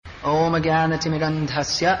Om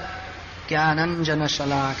Jnanatimidandhasya Jnananjana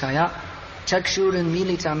Shalakaya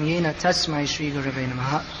Chakshuranmilitam Yena Tasmai Shri Gurave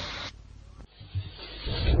Namaha.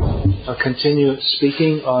 I'll continue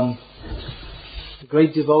speaking on the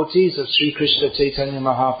great devotees of Sri Krishna Caitanya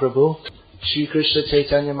Mahaprabhu. Sri Krishna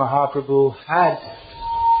Caitanya Mahaprabhu had,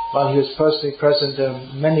 while he was personally present,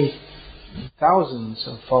 many thousands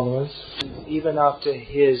of followers. Even after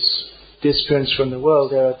his disappearance from the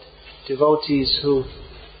world, there are devotees who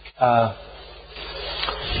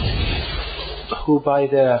by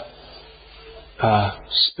their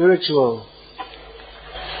spiritual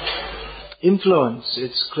influence,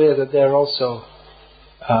 it's clear that they're also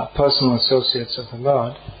personal associates of the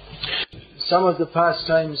Lord. Some of the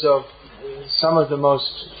pastimes of some of the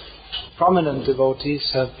most prominent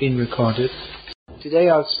devotees have been recorded. Today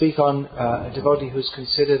I'll speak on a devotee who's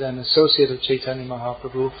considered an associate of Chaitanya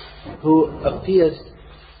Mahaprabhu, who appeared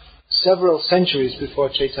several centuries before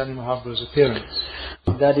Chaitanya Mahaprabhu's appearance.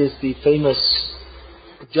 That is the famous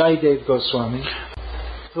Jayadeva Gosvami,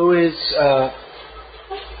 who is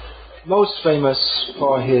most famous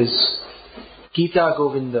for his Gita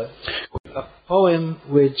Govinda, a poem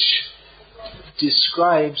which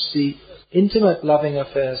describes the intimate loving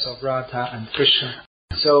affairs of Radha and Krishna.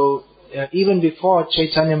 So even before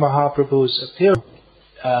Chaitanya Mahaprabhu's appearance,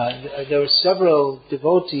 there were several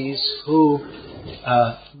devotees who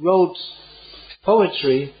wrote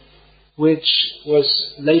poetry which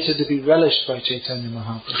was later to be relished by Chaitanya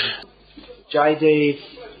Mahaprabhu. Jayadev,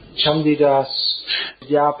 Chandidas,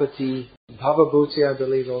 Vidyapati, Bhavabhuti, I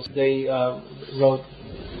believe also, they wrote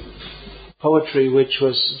poetry which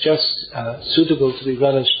was just suitable to be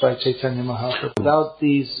relished by Chaitanya Mahaprabhu. Without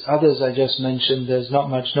these others I just mentioned, there's not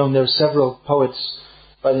much known. There are several poets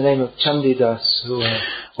by the name of Chandidas who are,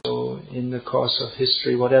 so in the course of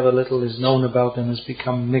history, whatever little is known about them has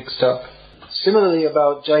become mixed up. Similarly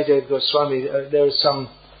about Jayadeva Goswami, there is some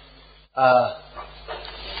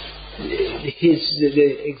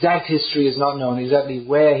the exact history is not known, exactly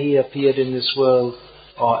where he appeared in this world,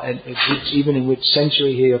 or even in which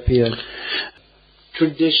century he appeared.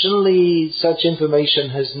 Traditionally, such information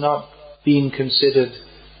has not been considered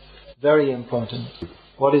very important.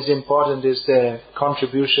 What is important is their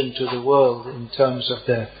contribution to the world in terms of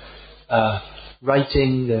their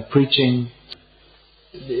writing, their preaching.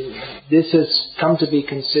 This has come to be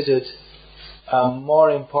considered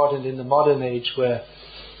more important in the modern age, where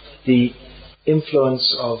the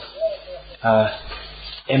influence of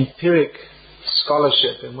empiric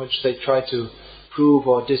scholarship, in which they try to prove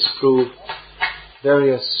or disprove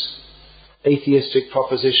various atheistic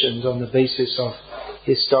propositions on the basis of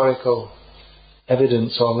historical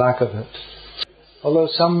evidence or lack of it. Although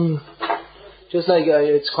some, just like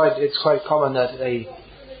it's quite common that a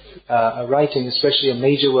writing, especially a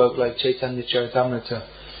major work like Chaitanya Charitamrita,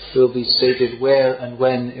 will be stated where and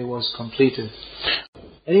when it was completed.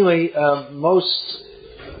 Anyway,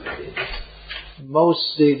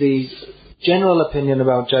 the general opinion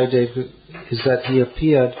about Jayadeva is that he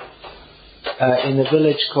appeared in a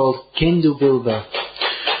village called Kendu-Bilba,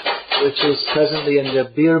 which is presently in the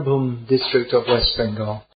Birbhum district of West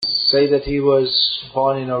Bengal. Say that he was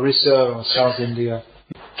born in Orissa or South India.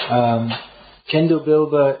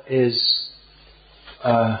 Kendu-Bilba is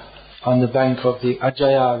on the bank of the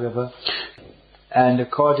Ajaya river, and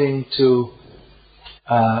according to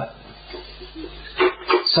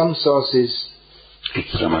some sources,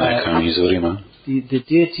 the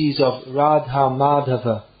deities of Radha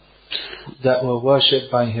Madhava that were worshipped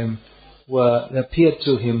by him appeared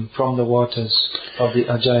to him from the waters of the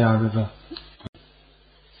Ajaya river.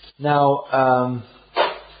 Now,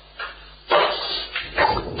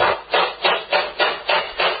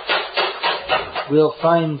 we'll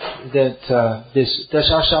find that this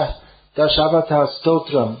Dashavata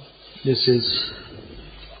Stotram, this is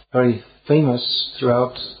very famous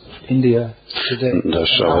throughout India today, and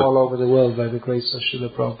all over the world by the grace of Srila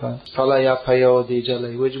Prabhupada. Palaya Payo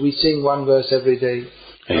Dijale, which we sing one verse every day.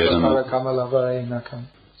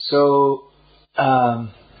 So,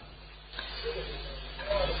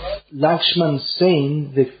 Lakshman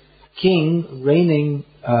Sen, the king reigning,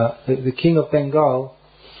 the king of Bengal,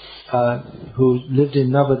 who lived in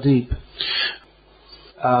Navadvip,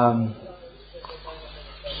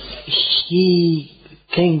 he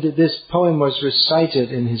came to, this poem was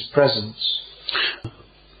recited in his presence,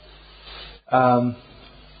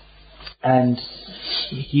 and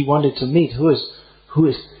he wanted to meet who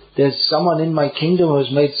is there's someone in my kingdom who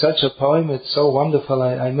has made such a poem, it's so wonderful,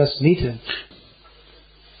 I must meet him.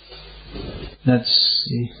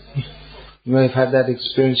 You may have had that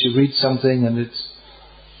experience. You read something and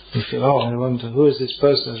you feel, oh, I wonder who is this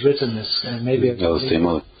person who's written this, and maybe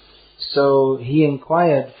So he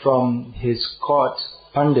inquired from his court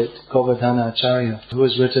Pandit, Govardhana Acharya, who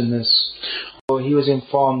has written this. So he was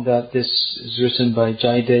informed that this is written by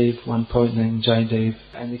Jayadev, one poet named Jayadev.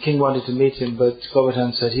 And the king wanted to meet him, but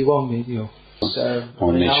Govardhan said, he won't meet you.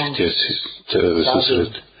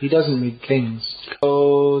 He doesn't meet kings.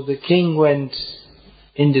 So the king went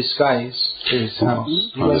in disguise to his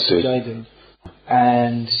house. He went to Jayadev.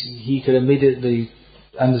 And he could immediately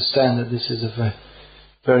understand that this is a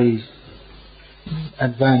very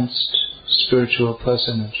advanced spiritual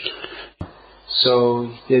personage. So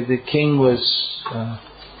the king was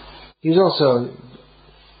also a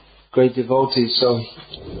great devotee, so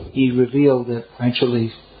he revealed that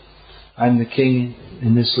actually I'm the king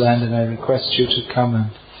in this land and I request you to come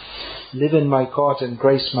and live in my court and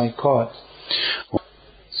grace my court.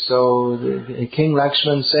 So the King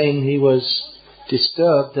Lakshman saying he was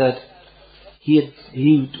disturbed that he'd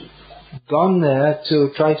gone there to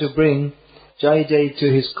try to bring Jayadev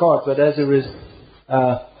to his court, but as a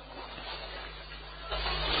result,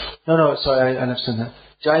 I understand that.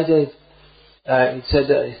 Jayadev, he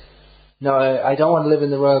said, no, I don't want to live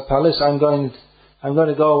in the royal palace. I'm going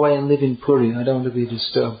to go away and live in Puri. I don't want to be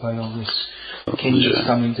disturbed by all this. The king is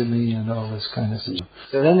coming to me and all this kind of stuff.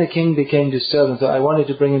 So then the king became disturbed and thought, I wanted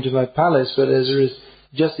to bring him to my palace, but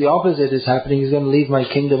just the opposite is happening. He's going to leave my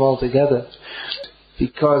kingdom altogether.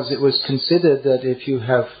 Because it was considered that if you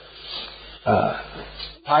have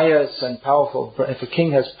pious and powerful, if a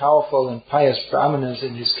king has powerful and pious brahmanas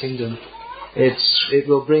in his kingdom, it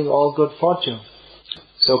will bring all good fortune.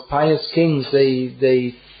 So pious kings,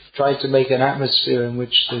 they try to make an atmosphere in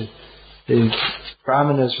which the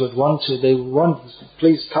brahmanas would want to,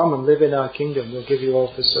 please come and live in our kingdom, we'll give you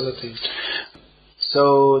all facilities.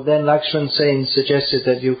 So then Lakshman Sen suggested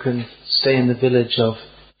that you can stay in the village of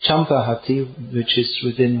Champahati, which is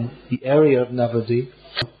within the area of Navadvip,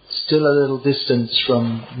 still a little distance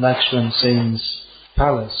from Lakshman Sen's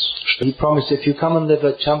palace. He promised, if you come and live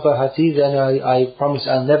at Champahati, then I promise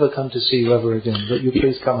I'll never come to see you ever again, but you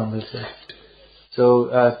please come and live there. So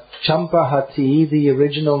Champahati, the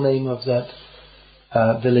original name of that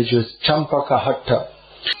village was Champakahatta.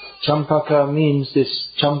 Champaka means this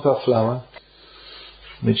champa flower,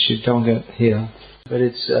 which you don't get here, but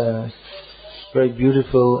it's very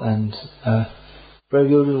beautiful and very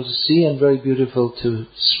beautiful to see and very beautiful to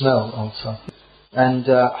smell also. And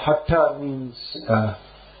Hatta means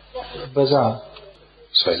bazaar.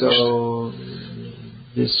 So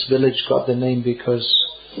this village got the name because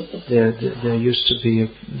there used to be a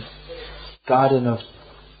garden of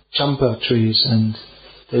champa trees, and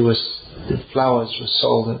the flowers were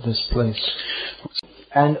sold at this place.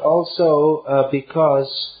 And also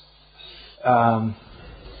because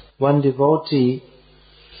one devotee,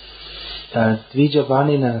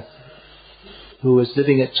 Dvijavanina, who was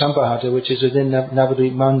living at Champahata, which is within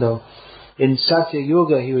Navadvip Mandal, in Satya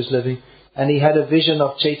Yuga he was living, and he had a vision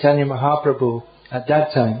of Chaitanya Mahaprabhu at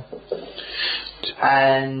that time.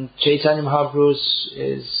 And Chaitanya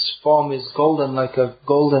Mahaprabhu's form is golden, like a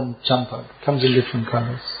golden champa. It comes in different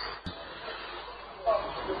colors.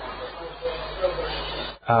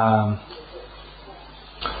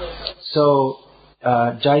 So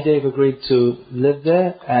Jayadev agreed to live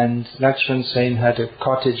there, and Lakshman Sen had a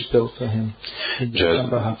cottage built for him in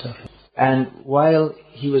Champahata. And while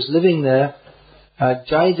he was living there,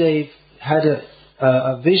 Jayadev had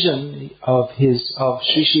a vision of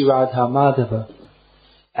Sri Sri Radha Madhava,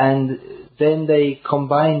 and then they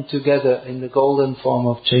combined together in the golden form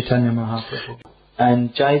of Chaitanya Mahaprabhu.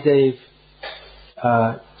 And Jayadev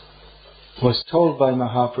was told by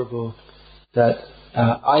Mahaprabhu that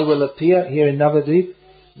I will appear here in Navadvip,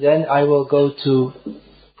 then I will go to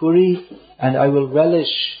Puri and I will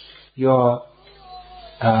relish your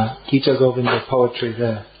Gita Govinda poetry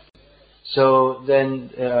there. So then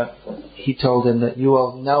he told him that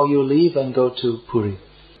you leave and go to Puri.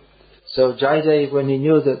 So Jayadev, when he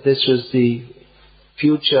knew that this was the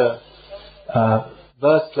future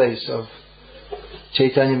birthplace of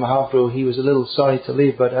Chaitanya Mahaprabhu, he was a little sorry to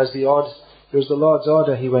leave, but as it was the Lord's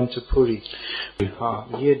order, he went to Puri.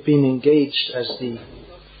 He had been engaged as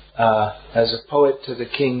a poet to the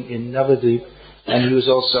king in Navadvip, and he was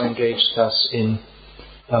also engaged thus in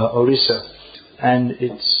Orissa. And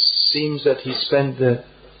it seems that he spent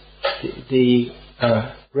the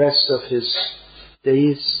rest of his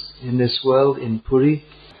days in this world in Puri,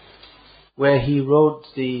 where he wrote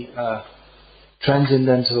the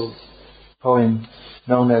transcendental poem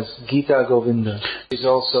known as Gita Govinda. It is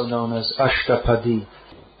also known as Ashtapadi.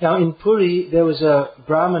 Now in Puri there was a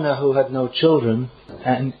Brahmana who had no children,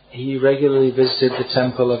 and he regularly visited the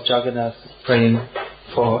temple of Jagannath praying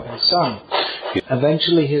for a son.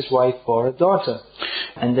 Eventually his wife bore a daughter,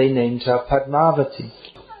 and they named her Padmavati.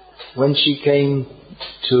 When she came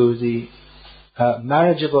to the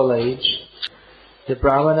marriageable age, the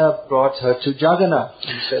Brahmana brought her to Jagannath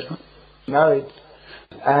and said, married.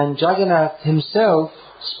 And Jagannath himself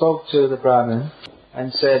spoke to the Brahmin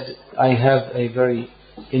and said, I have a very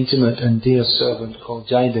intimate and dear servant called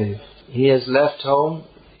Jayadeva. He has left home,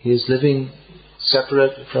 he is living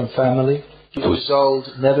separate from family, he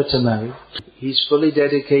resolved never to marry. He's fully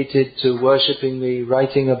dedicated to worshipping me,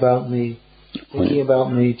 writing about me, thinking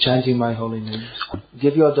about me, chanting my holy name.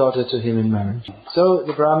 Give your daughter to him in marriage. So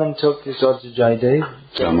the Brahmin took his daughter to Jayadeva.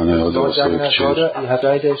 Lord Jagannath's daughter,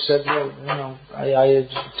 Jayadeva said, well, I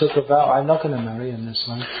took a vow, I'm not going to marry in this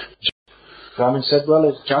life. Brahmin said, well,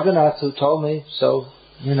 it's Jagannath who told me, so,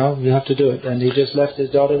 you have to do it. And he just left his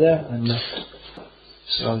daughter there and left.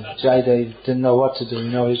 So Jayadeva didn't know what to do.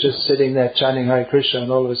 He was just sitting there chanting Hare Krishna,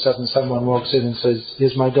 and all of a sudden someone walks in and says,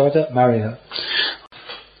 here's my daughter, marry her.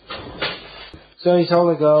 So he told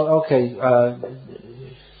the girl, okay,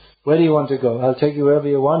 where do you want to go? I'll take you wherever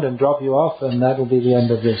you want and drop you off, and that will be the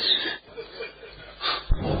end of this.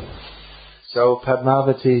 So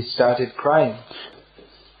Padmavati started crying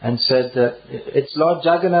and said that it's Lord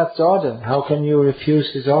Jagannath's order. How can you refuse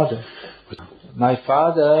his order? My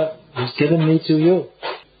father has given me to you.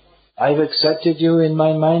 I've accepted you in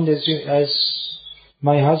my mind as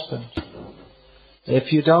my husband.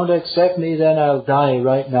 If you don't accept me, then I'll die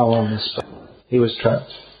right now on this spot. He was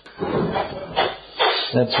trapped.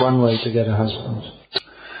 That's one way to get a husband.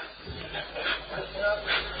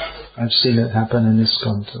 I've seen it happen in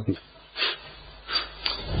ISKCON too.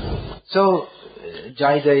 So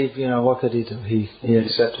Jayadeva, what could he do? He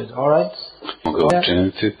accepted. All right.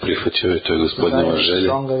 Desire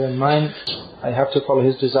stronger than mine. I have to follow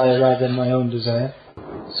his desire rather than my own desire.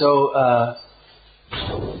 So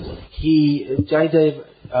Jayadeva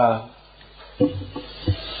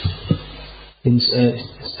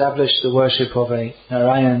established the worship of a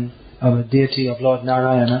Narayan, of a deity of Lord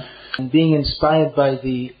Narayana, and being inspired by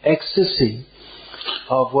the ecstasy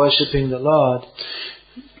of worshipping the Lord,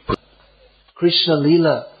 Krishna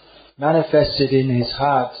Leela manifested in his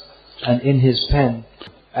heart and in his pen.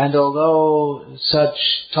 And although such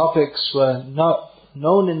topics were not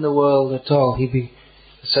known in the world at all,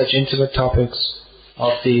 such intimate topics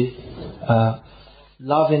of the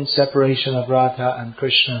love in separation of Radha and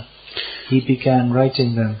Krishna, he began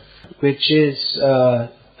writing them, which is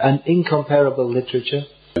an incomparable literature.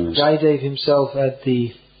 Jayadeva himself, at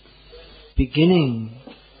the beginning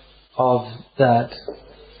of that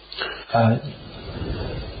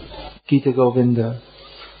Gita Govinda,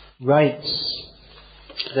 writes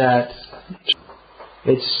that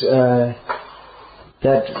it's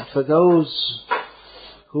that for those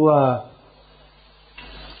who are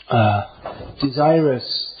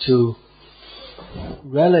desirous to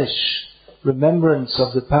relish remembrance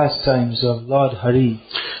of the pastimes of Lord Hari,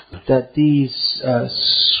 that these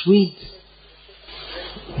sweet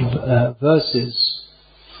verses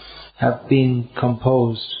have been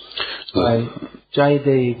composed by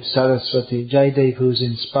Jayadeva Saraswati. Jayadeva, who's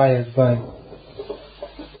inspired by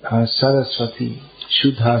Saraswati,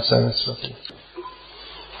 Shuddha Saraswati.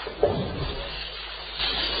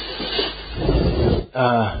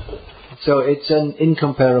 So it's an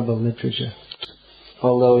incomparable literature,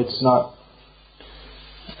 although it's not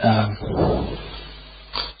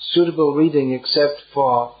suitable reading except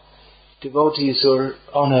for devotees who are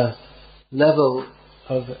on a level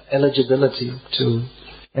of eligibility to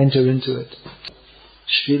enter into it.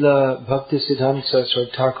 Srila Bhaktisiddhanta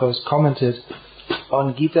Saraswati Thakur has commented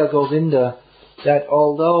on Gita Govinda that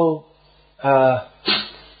although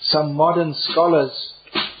some modern scholars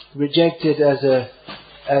reject it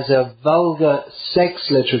as a vulgar sex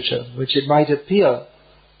literature, which it might appear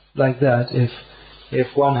like that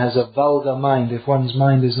if one has a vulgar mind, if one's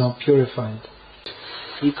mind is not purified.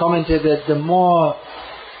 He commented that the more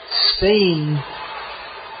sane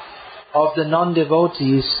of the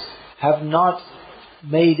non-devotees have not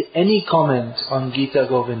made any comment on Gita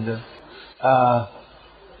Govinda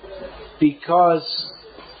because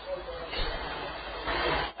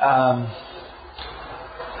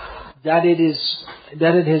that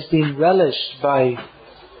it has been relished by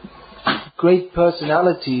great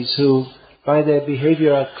personalities who by their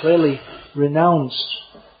behavior are clearly renounced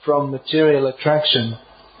from material attraction,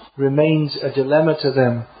 remains a dilemma to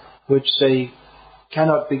them which they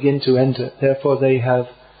cannot begin to enter. Therefore they have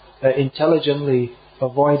intelligently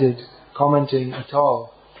avoided commenting at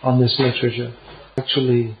all on this literature.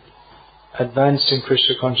 Actually, advanced in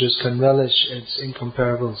Krishna consciousness can relish its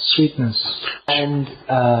incomparable sweetness. And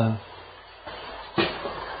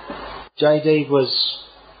Jayadeva was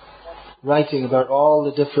writing about all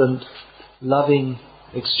the different loving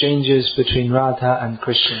exchanges between Radha and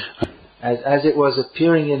Krishna. As it was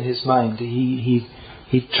appearing in his mind, he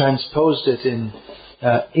transposed it in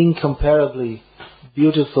incomparably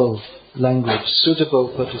beautiful language,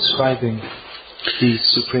 suitable for describing the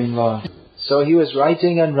Supreme Lord. So he was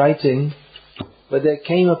writing and writing, but there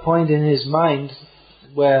came a point in his mind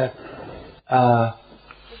where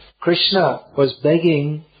Krishna was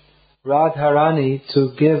begging Radharani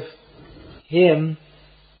to give him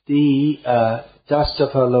the dust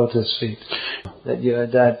of her lotus feet.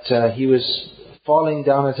 That he was falling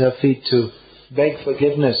down at her feet to beg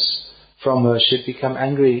forgiveness from her. She'd become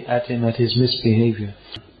angry at him at his misbehavior.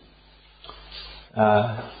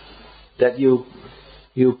 That you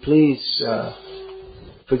please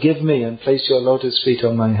forgive me and place your lotus feet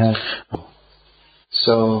on my head.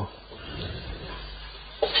 So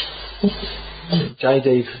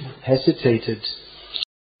Jayadeva hesitated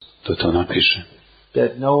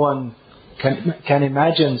that no one can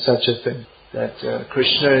imagine such a thing, that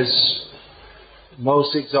Krishna is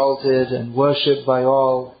most exalted and worshipped by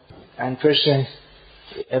all, and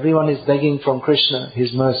everyone is begging from Krishna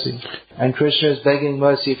his mercy, and Krishna is begging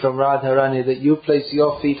mercy from Radharani that you place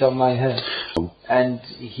your feet on my head. And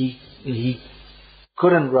he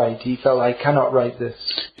couldn't write. He felt, I cannot write this.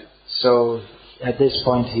 So at this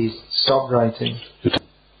point he stopped writing,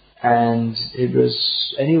 and it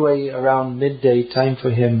was anyway around midday, time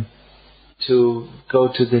for him to go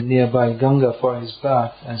to the nearby Ganga for his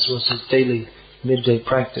bath, as was his daily midday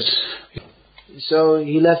practice. So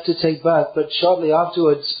he left to take bath, but shortly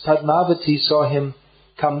afterwards Padmavati saw him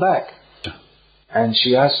come back, and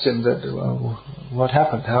she asked him that, well, what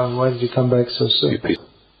happened? Why did you come back so soon?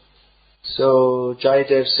 So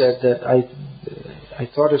Jayadeva said that I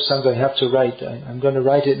thought of something I have to write. I'm going to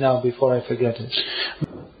write it now before I forget it.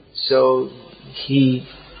 So he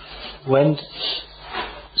went,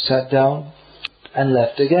 sat down, and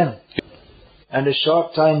left again. And a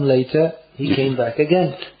short time later, he came back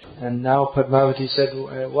again. And now Padmavati said,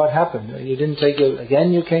 what happened? You didn't take it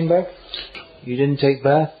again, you came back? You didn't take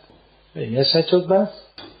bath? Yes, I took bath.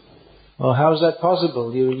 Well, how is that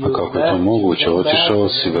possible? А как это moguće? Otišao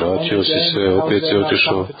si, vratio si se, opet si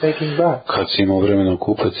otišao. Kad si imao vremena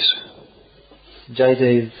kupati se?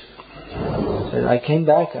 Jayadeva said, I came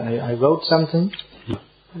back, I wrote something.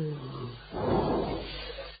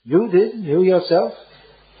 You did? You yourself?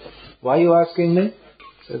 Why are you asking me?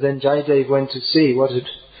 So then Jayadeva went to see what it...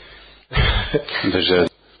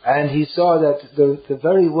 And he saw that the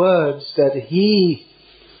very words that he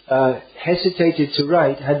hesitated to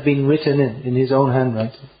write had been written in his own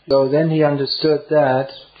handwriting. So then he understood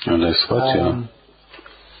that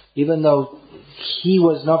even though he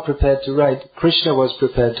was not prepared to write, Krishna was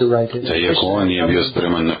prepared to write it. Iako on nije bio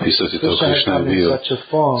spreman napisati to, Krishna je bio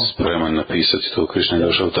spreman napisati to, Krishna je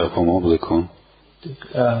došao u takvom obliku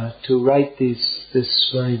to write this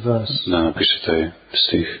very verse. Da napiše taj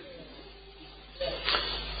stih.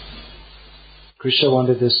 Krishna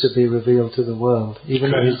wanted this to be revealed to the world,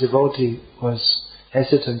 even though his devotee was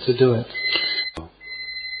hesitant to do it.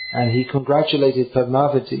 And he congratulated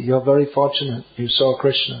Padmavati, you're very fortunate, you saw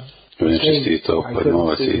Krishna. So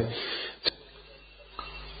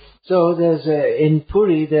in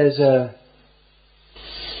Puri there's a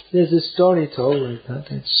story told like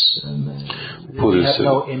that. We have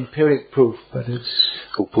no empiric proof, but it's...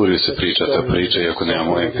 U Puri se priča ta priča, iako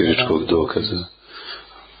nemamo empiričkog dokaza.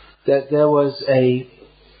 That there was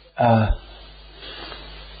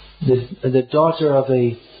the daughter of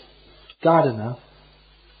a gardener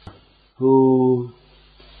who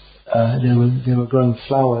they were growing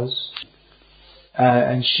flowers,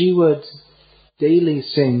 and she would daily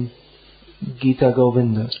sing Gita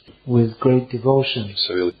Govinda with great devotion.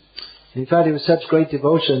 In fact, it was such great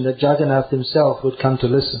devotion that Jagannath himself would come to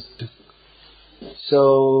listen.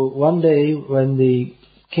 So one day when the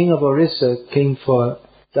king of Orissa came for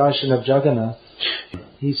darshan of Jagannath,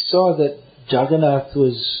 he saw that Jagannath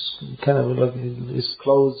was kind of like, his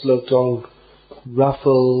clothes looked all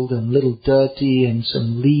ruffled and a little dirty, and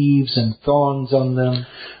some leaves and thorns on them,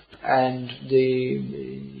 and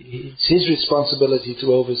it's his responsibility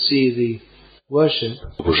to oversee the worship,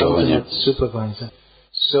 the supervisor.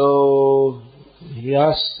 So he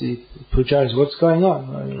asked the pujaris, what's going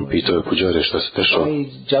on? Why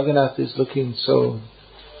Jagannath is looking so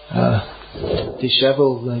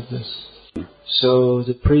disheveled like this? So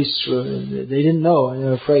the priests they didn't know, and they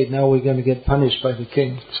were afraid now we're going to get punished by the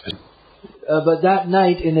king. But that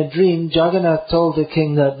night in a dream, Jagannath told the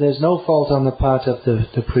king that there's no fault on the part of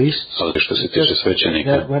the priests.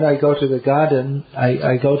 That when I go to the garden,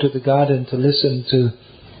 I go to the garden to listen to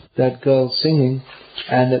that girl singing,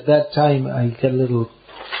 and at that time I get a little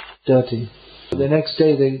dirty. The next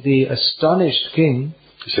day the astonished king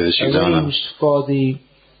arranged for the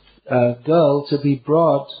girl to be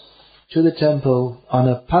brought to the temple on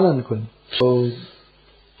a palanquin. So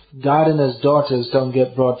gardeners' daughters don't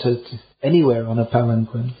get brought to anywhere on a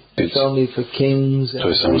palanquin. It's only for kings and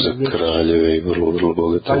vaishyas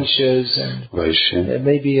and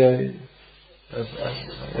maybe a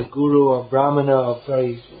guru or brahmana of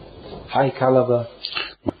very high caliber.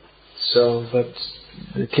 So, but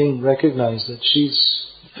the king recognized that she's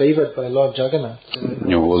favored by Lord Jagannath,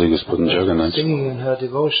 singing in her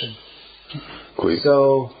devotion.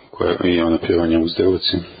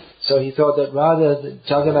 So he thought that rather than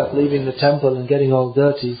Jagannath leaving the temple and getting all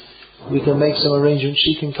dirty, we can make some arrangements.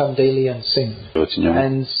 She can come daily and sing.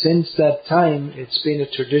 And since that time, it's been a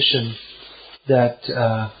tradition that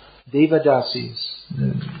Devadasis,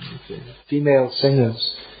 female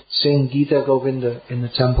singers, sing Gita Govinda in the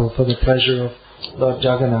temple for the pleasure of Lord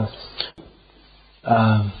Jagannath.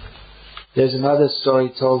 There's another story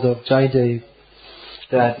told of Jayadeva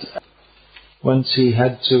that once he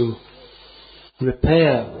had to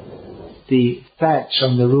repair the thatch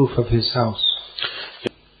on the roof of his house.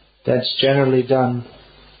 That's generally done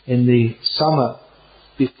in the summer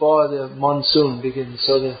before the monsoon begins,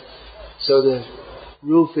 so the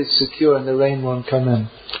roof is secure and the rain won't come in.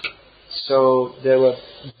 So there were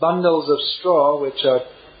bundles of straw which are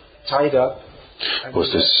tied up, and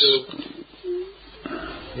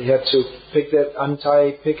he had to pick that,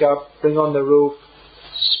 untie, pick up, bring on the roof,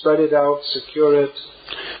 spread it out, secure it.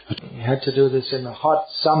 He had to do this in the hot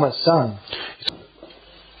summer sun.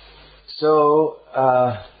 So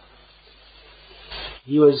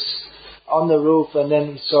he was on the roof, and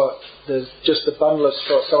then he saw there's just a bundle of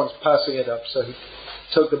straw. Someone's passing it up, so he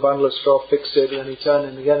took the bundle of straw, fixed it, and he turned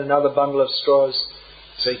and again another bundle of straws.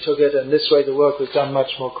 So he took it, and this way the work was done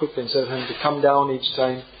much more quickly. Instead of having to come down each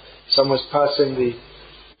time someone was passing the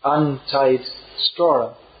untied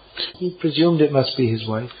straw. He presumed it must be his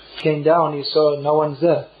wife. He came down, he saw no one's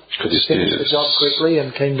there. He finished the job quickly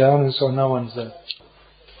and came down and saw no one's there.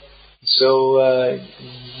 So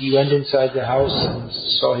he went inside the house and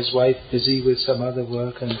saw his wife busy with some other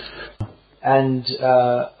work, and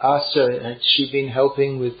asked her, had she been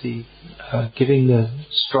helping with the giving the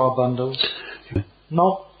straw bundles?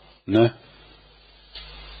 No. No,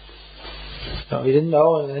 he didn't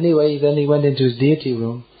know. And anyway, then he went into his deity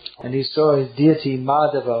room and he saw his deity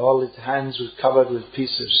Madhava, all his hands were covered with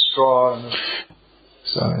pieces of straw. And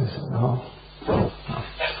so he said, no.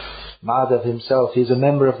 Madhav himself, he's a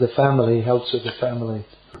member of the family, he helps with the family.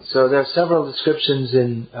 So there are several descriptions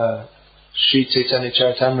in Sri Chaitanya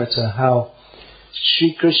Charitamrita how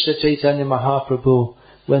Sri Krishna Chaitanya Mahaprabhu,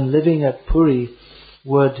 when living at Puri,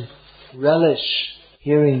 would relish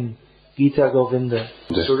hearing Gita Govinda.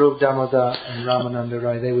 Swarup Damodar and Ramananda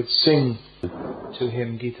Rai, they would sing to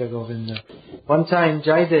him Gita Govinda. One time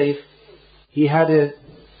Jayadeva, he had a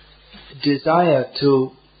desire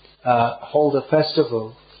to hold a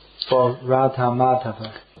festival for Radha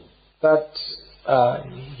Madhava, but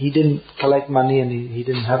he didn't collect money and he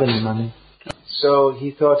didn't have any money. So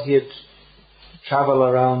he thought he'd travel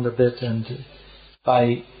around a bit, and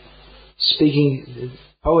by speaking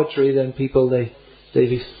poetry, then people they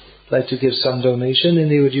like to give some donation, and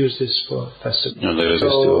he would use this for festival.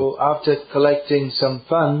 So after collecting some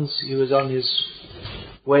funds, he was on his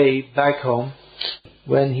way back home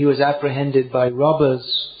when he was apprehended by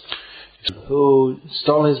robbers who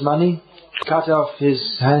stole his money, cut off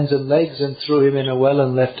his hands and legs and threw him in a well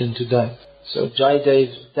and left him to die. So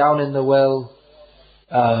Jayadeva, down in the well,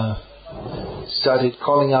 started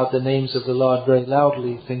calling out the names of the Lord very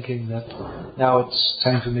loudly, thinking that now it's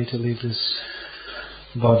time for me to leave this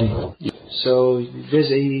body. So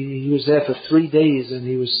he was there for 3 days and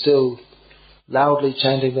he was still loudly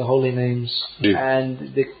chanting the holy names.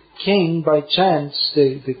 And the king, by chance,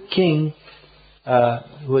 the king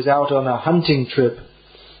who was out on a hunting trip,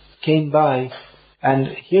 came by, and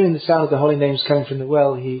hearing the sound of the holy names coming from the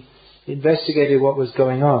well, he investigated what was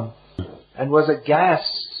going on and was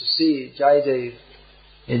aghast to see Jayadeva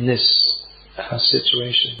in this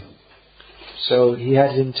situation. So he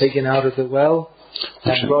had him taken out of the well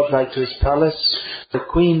and brought back to his palace. The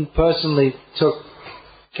queen personally took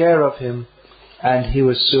care of him, and he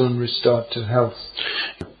was soon restored to health.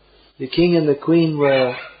 The king and the queen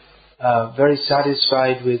were very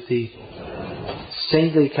satisfied with the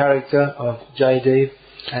saintly character of Jayadeva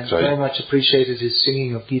and very much appreciated his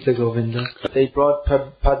singing of Gita Govinda. They brought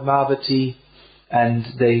Padmavati and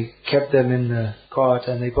they kept them in the court,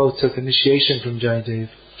 and they both took initiation from Jayadeva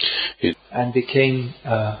and became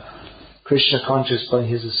Krishna conscious by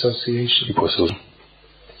his association.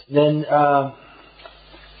 Then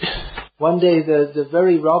one day the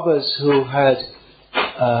very robbers who had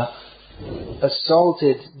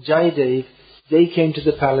assaulted Jayadeva, they came to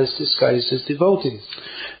the palace disguised as devotees.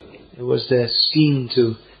 It was their scheme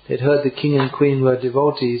they'd heard the king and queen were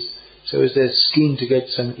devotees, so it was their scheme to get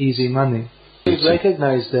some easy money. He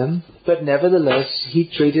recognized them, but nevertheless he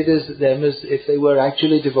treated them as if they were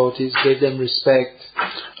actually devotees, gave them respect,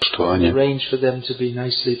 arranged for them to be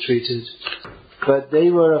nicely treated. But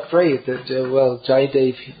they were afraid that,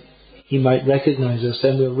 Jayadeva, he might recognize us,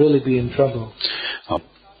 then we'll really be in trouble.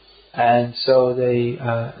 And so they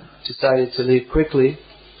decided to leave quickly.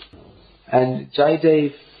 And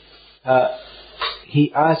Jayadeva,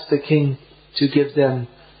 he asked the king to give them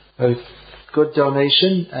a good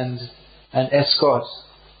donation and an escort,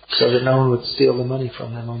 so that no one would steal the money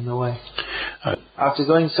from them on the way. After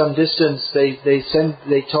going some distance, they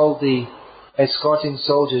told the escorting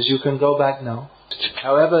soldiers, "You can go back now.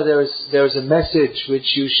 However, there is a message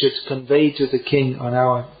which you should convey to the king on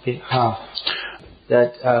our behalf,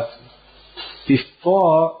 that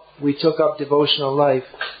before we took up devotional life,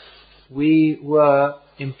 we were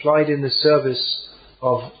employed in the service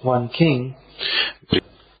of one king,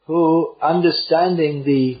 who, understanding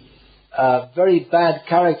the very bad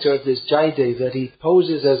character of this Jayadeva, that he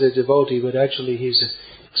poses as a devotee but actually he's an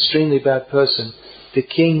extremely bad person, the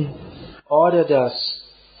king ordered us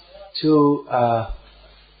to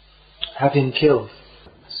have him killed.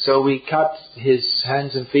 So we cut his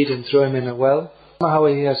hands and feet and threw him in a well. Somehow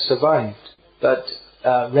he has survived. But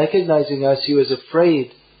recognizing us, he was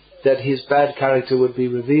afraid that his bad character would be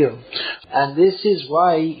revealed. And this is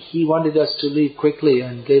why he wanted us to leave quickly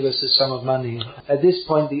and gave us a sum of money. At this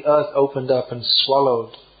point the earth opened up and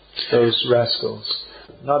swallowed those rascals,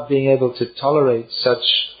 not being able to tolerate such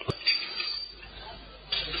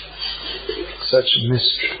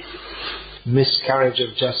miscarriage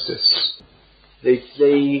of justice. The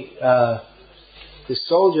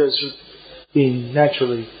soldiers, being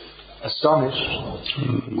naturally astonished,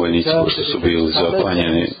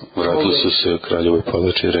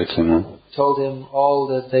 told him all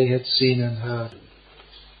that they had seen and heard.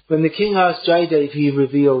 When the king asked Jayadeva, he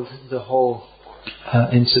revealed the whole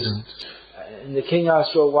incident. And the king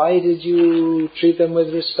asked, "Well, why did you treat them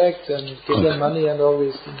with respect and give them money and all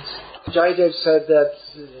these things?" Jayadeva said that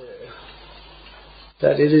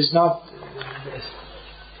it is not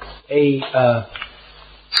a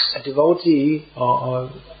devotee, or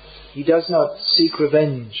he does not seek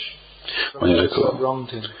revenge from those who have wronged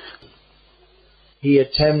him. He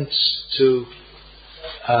attempts to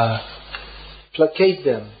placate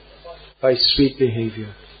them by sweet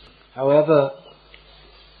behavior. However,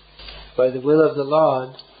 by the will of the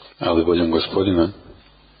Lord,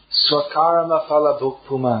 Swakarma phala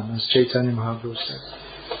bhukpuman, as Chaitanya Mahaprabhu said,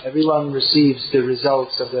 everyone receives the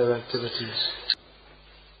results of their activities.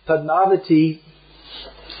 Padmavati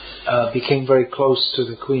became very close to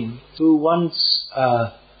the queen, who once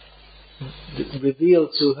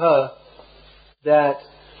revealed to her that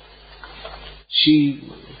she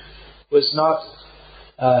was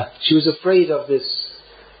afraid of this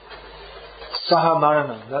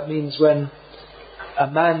sahamarana. That means when a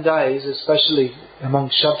man dies, especially among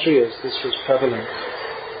Kshatriyas, this was prevalent,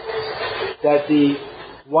 that the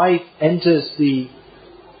wife enters the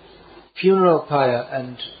funeral pyre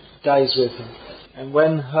and dies with him. And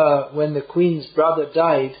when the queen's brother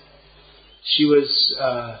died, she was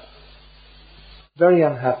very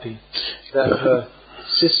unhappy that her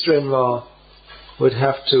sister-in-law would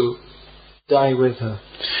have to die with her,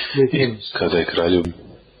 with him.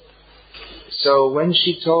 So when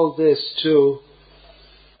she told this to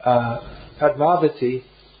Padmavati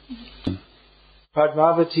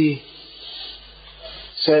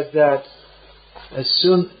said that as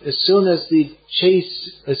soon as the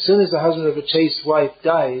husband of a chaste wife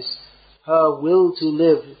dies, her will to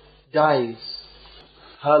live dies.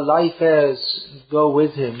 Her life heirs go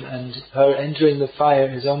with him, and her entering the fire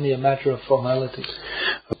is only a matter of formality.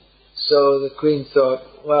 So the queen thought,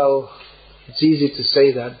 well, it's easy to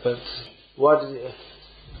say that, but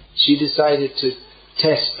she decided to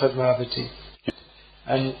test Padmavati.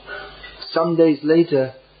 And some days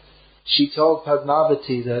later, she told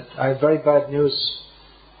Padmavati that, "I have very bad news.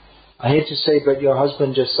 I hate to say, but your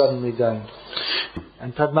husband just suddenly died."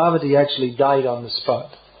 And Padmavati actually died on the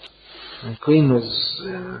spot. And the queen was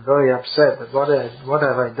very upset. But what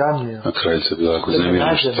have I done here?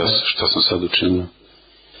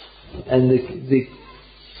 And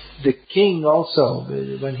the king also,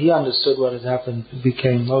 when he understood what had happened,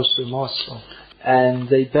 became most remorseful. And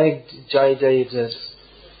they begged Jayadeva that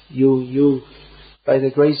you by the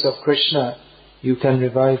grace of Krishna, you can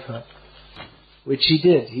revive her. Which he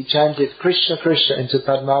did. He chanted Krishna, Krishna into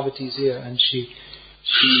Padmavati's ear, and she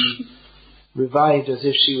revived as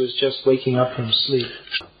if she was just waking up from sleep.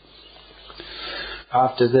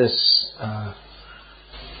 After this,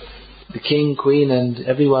 the king, queen and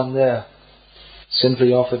everyone there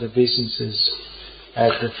simply offered obeisances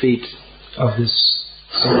at the feet of this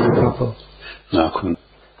simple couple.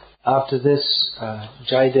 After this,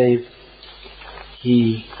 Jayadeva,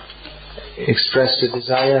 he expressed a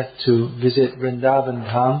desire to visit Vrindavan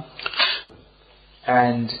Dham,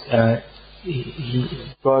 and he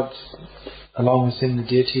brought along with him the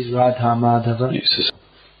deities Radha Madhava,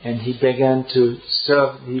 and he began to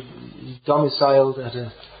serve. He domiciled at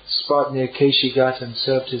a spot near Keshigat and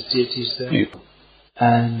served his deities there.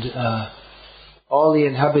 And all the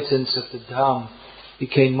inhabitants of the Dham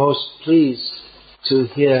became most pleased to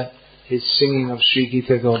hear his singing of Sri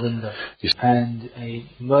Gita Govinda. And a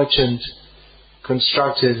merchant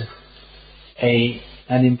constructed an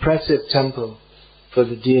impressive temple for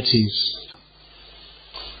the deities.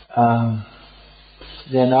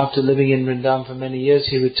 Then after living in Vrindavan for many years,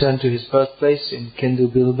 he returned to his birthplace in Kendu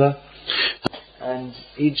Bilba. And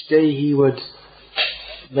each day he would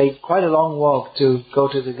make quite a long walk to go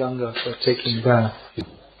to the Ganga for taking bath.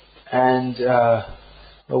 And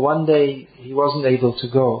but one day he wasn't able to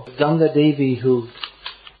go. Ganga Devi, who,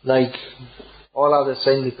 like all other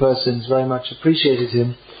saintly persons, very much appreciated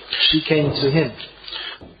him, she came to him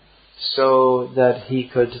so that he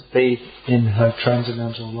could bathe in her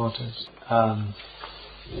transcendental waters.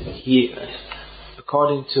 He,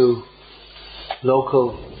 according to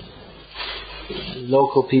local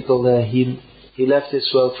people there, he left this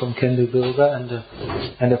world from Kendu Bilba,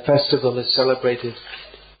 and a festival is celebrated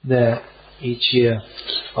there each year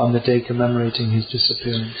on the day commemorating his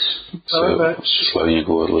disappearance. However,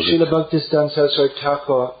 Srila Bhaktisiddhanta Saraswati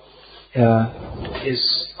Thakur is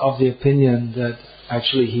of the opinion that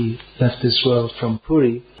actually he left this world from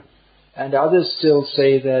Puri, and others still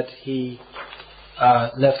say that he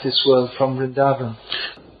left this world from Vrindavan.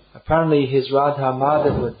 Apparently his Radha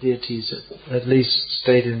Madhava deities at least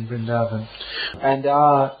stayed in Vrindavan and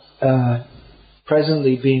are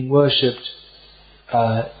presently being worshipped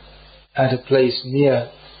at a place near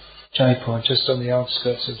Jaipur, just on the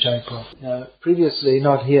outskirts of Jaipur. Now, previously,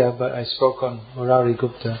 not here, but I spoke on Murari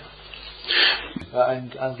Gupta.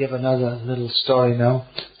 I'll give another little story now.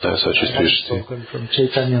 I've spoken from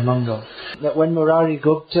Chaitanya Mangal. That when Murari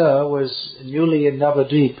Gupta was newly in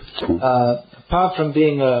Navadvip, apart from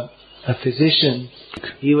being a physician,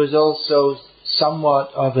 he was also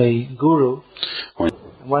somewhat of a guru.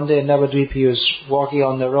 One day in Navadvip he was walking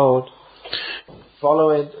on the road,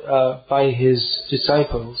 followed by his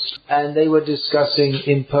disciples, and they were discussing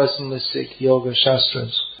impersonalistic yoga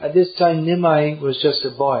shastras. At this time Nimai was just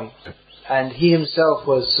a boy, and he himself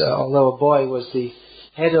was, although a boy, was the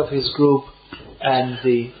head of his group and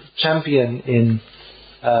the champion in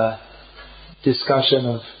discussion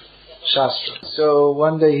of Shastra. So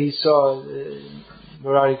one day he saw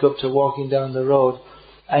Murari Gupta walking down the road,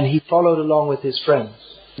 and he followed along with his friends.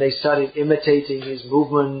 They started imitating his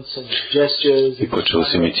movements and gestures.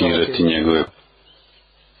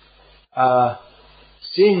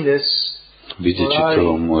 Seeing this,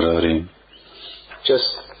 Murari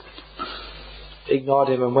just ignored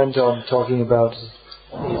him and went on talking about his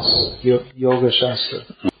yoga shastra.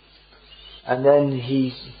 And then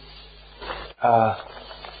he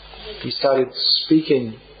started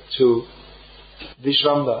speaking to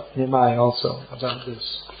Vishvamba, Nimai, also about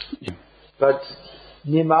this. But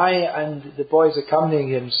Nimai and the boys accompanying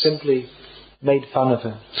him simply made fun of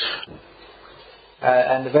him.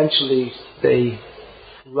 And eventually they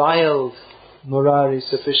riled Murari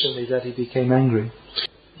sufficiently that he became angry.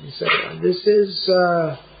 He said, this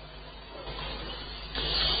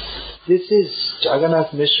is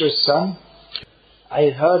Jagannath Mishra's son. I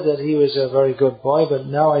had heard that he was a very good boy, but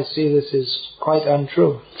now I see this is quite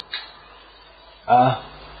untrue. I've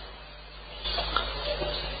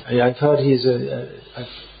heard I've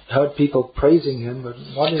heard people praising him, but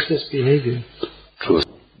what is this behavior? True.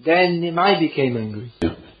 Then Nimai became angry.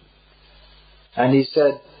 Yeah. And he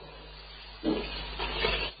said,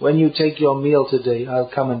 when you take your meal today, I'll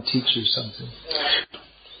come and teach you something.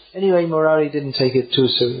 Anyway, Murari didn't take it too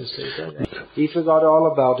seriously. He forgot all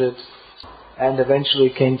about it, and eventually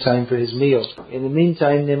came time for his meal. In the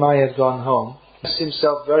meantime, Nimai had gone home. He dressed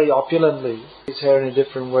himself very opulently, his hair in a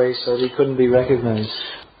different way so that he couldn't be recognized.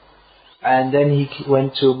 And then he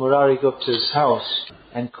went to Murari Gupta's house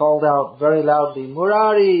and called out very loudly,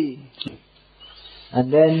 Murari!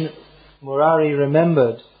 And then Murari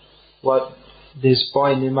remembered what this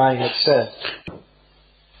boy Nimai had said.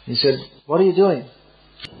 He said, "What are you doing?"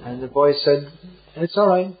 And the boy said, "It's all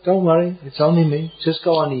right, don't worry, it's only me, just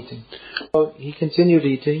go on eating." So he continued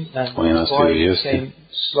eating, and the boy came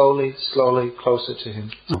slowly closer to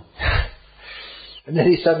him. And then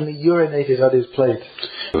he suddenly urinated on his plate.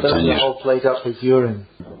 Filled the whole plate up with urine.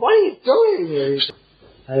 "What are you doing?"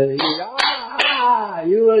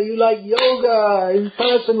 You like yoga,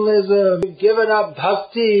 impersonalism, you've given up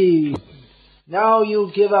bhakti. Now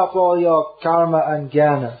you give up all your karma and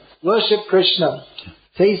jnana. Worship Krishna.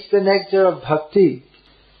 Taste the nectar of bhakti.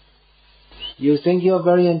 You think you're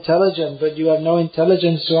very intelligent, but you have no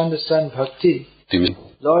intelligence to understand bhakti.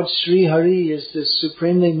 Lord Sri Hari is the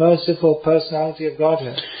supremely merciful personality of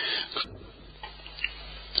Godhead.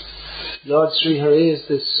 Lord Sri Hari is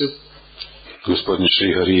the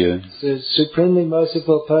supremely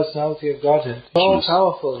merciful personality of Godhead. All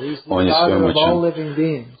powerful. He's the Father of all living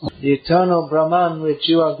beings. The eternal Brahman which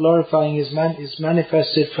you are glorifying is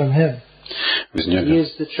manifested from Him. He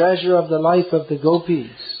is the treasure of the life of the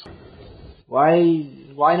gopis.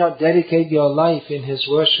 Why not dedicate your life in His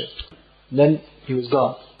worship? And then he was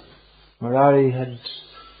gone. Murari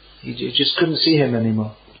he just couldn't see him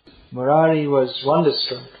anymore. Murari was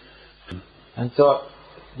wonderstruck and thought,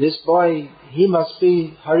 this boy, he must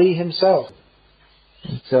be Hari himself.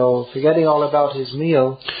 And so, forgetting all about his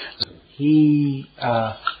meal,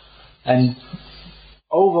 and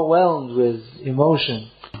overwhelmed with emotion,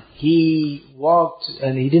 he walked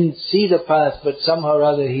and he didn't see the path, but somehow or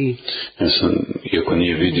other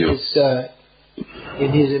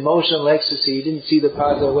in his emotional ecstasy, he didn't see the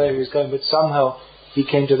path or where he was going, but somehow he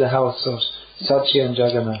came to the house of Sachi and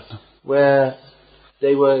Jagannath, where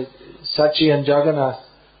Sachi and Jagannath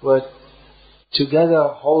were together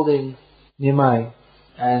holding Nimai,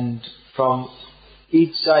 and from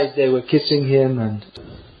each side they were kissing him,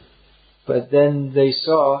 but then they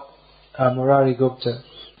saw Murari Gupta,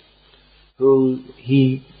 who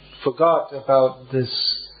he forgot about this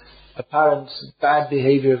apparent bad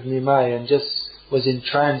behavior of Nimai and just was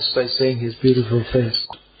entranced by seeing his beautiful face.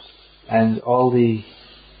 And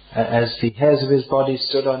as the hairs of his body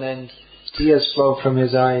stood on end, tears flowed from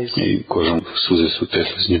his eyes.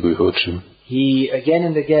 He again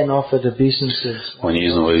and again offered obeisances to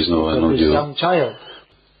his young child.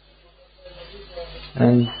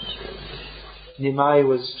 And Nimai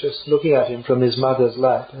was just looking at him from his mother's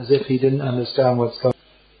lap, as if he didn't understand what's going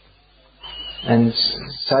on. And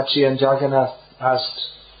Sachi and Jagannath asked,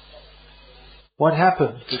 what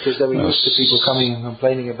happened? Because they were used to people coming and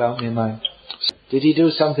complaining about Nimai. Did he do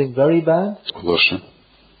something very bad?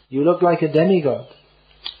 You look like a demigod.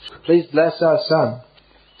 Please bless our son.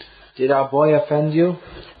 Did our boy offend you?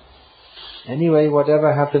 Anyway,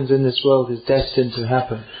 whatever happens in this world is destined to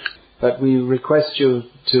happen. But we request you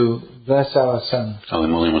to bless our son,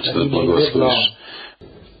 that he may live long.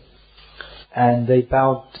 And they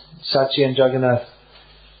bowed, Sachi and Jagannath,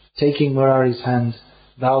 taking Murari's hand,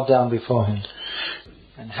 bowed down before him.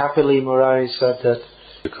 And happily Murari said that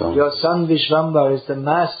your son Vishvambar is the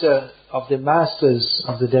master of the masters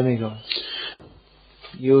of the demigods.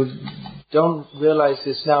 You don't realize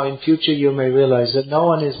this now. In future you may realize that no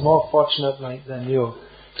one is more fortunate than you,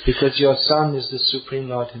 because your son is the Supreme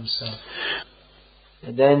Lord Himself.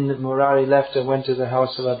 And then Murari left and went to the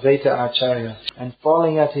house of Advaita Acharya, and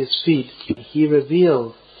falling at his feet, he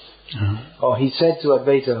revealed, or he said to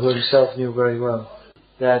Advaita, who himself knew very well,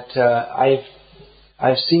 that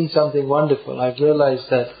I've seen something wonderful. I've realized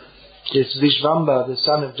that this Vishvamba, the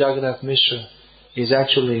son of Jagannath Mishra, is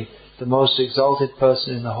actually the most exalted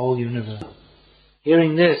person in the whole universe.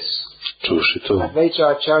 Hearing this,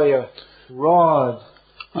 Advaita Acharya roared,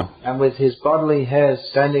 and with his bodily hairs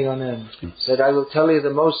standing on end, said, I will tell you the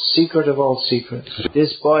most secret of all secrets.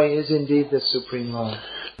 This boy is indeed the Supreme Lord.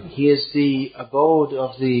 He is the abode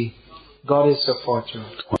of the Goddess of Fortune.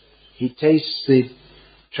 He tastes the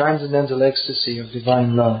transcendental ecstasy of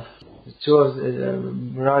divine love. The two of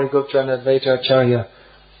Murari Gupta and Advaita Acharya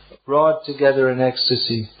roared together in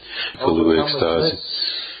ecstasy.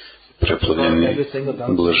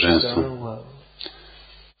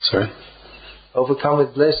 Overcome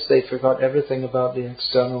with bliss, they forgot everything about the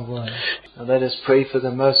external world. Now let us pray for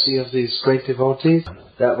the mercy of these great devotees,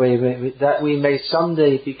 that we may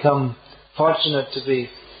someday become fortunate to be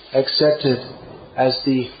accepted as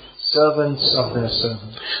the servants of their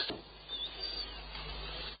servants.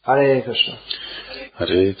 Hare Krishna.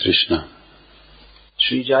 Hare Krishna.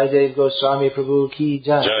 Shri Jayadeva Gosvami Prabhu ki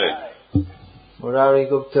jai. Murari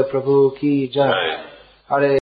Gupta Prabhu ki jai. Hare